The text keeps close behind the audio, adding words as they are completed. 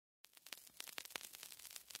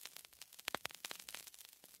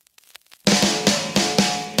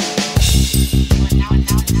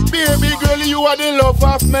Girl, you are the love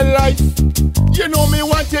of my life. You know me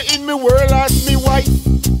want you in me world as me wife.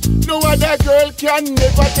 No other girl can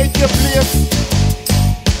never take your place.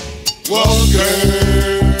 Whoa,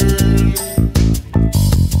 girl,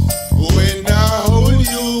 when I hold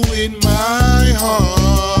you in my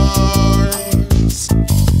arms,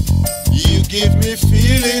 you give me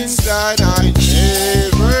feelings that I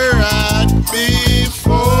never had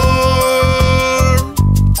before.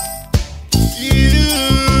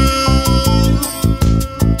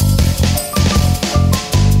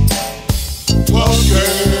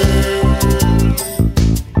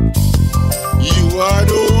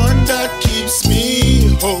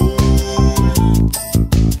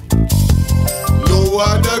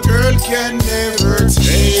 Can never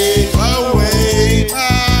take away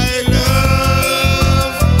my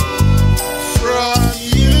love from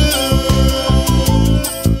you.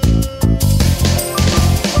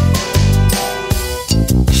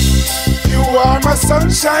 You are my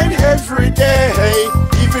sunshine every day,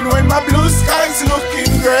 even when my blue sky's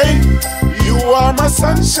looking gray. You are my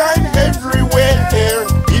sunshine everywhere,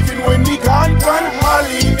 even when we gone on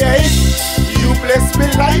holiday. You bless me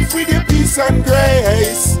life with your peace and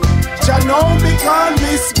grace. I know me can't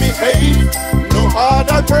misbehave. No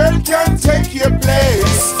other girl can take your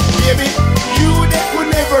place. Baby, you they could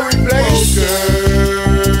never replace. Oh,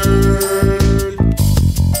 girl,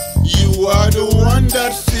 you are the one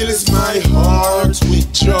that fills my heart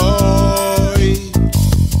with joy.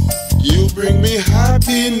 You bring me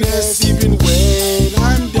happiness even when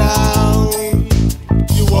I'm down.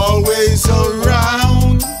 You always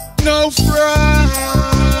around, no frown.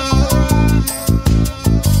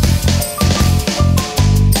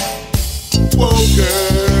 Oh girl,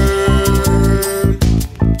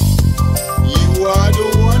 you are the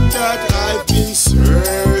one that I've been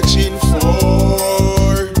searching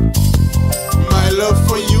for. My love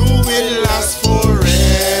for you will last forevermore.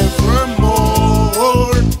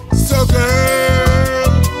 So girl,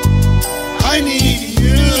 I need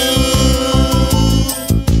you.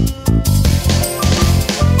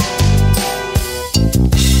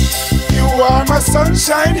 You are my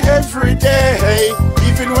sunshine every day,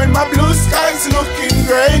 even when my blue sky's looking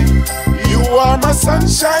gray. You are my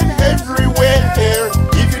sunshine everywhere,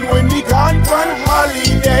 even when we gone on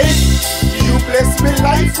holiday. You bless me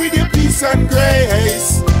life with your peace and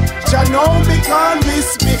grace. I know me can't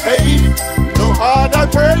misbehave. No other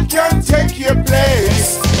girl can take your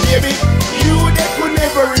place. Baby, you they could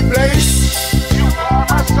never replace. You are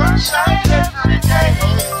my sunshine every day,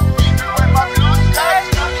 even when my blue sky's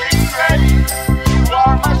looking gray. You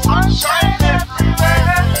are my sunshine everywhere.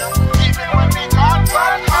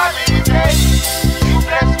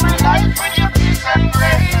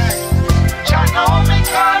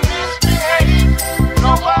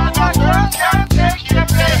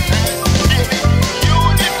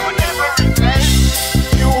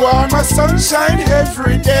 Sunshine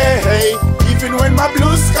every day, even when my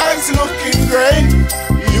blue sky's looking gray.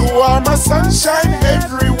 You are my sunshine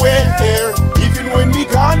everywhere, even when we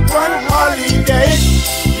gone on holiday.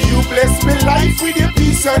 You bless me life with your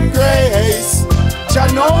peace and grace.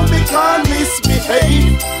 I know me can't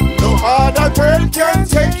misbehave. No other girl can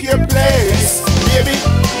take your place. Baby,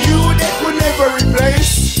 you they could never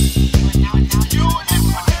replace.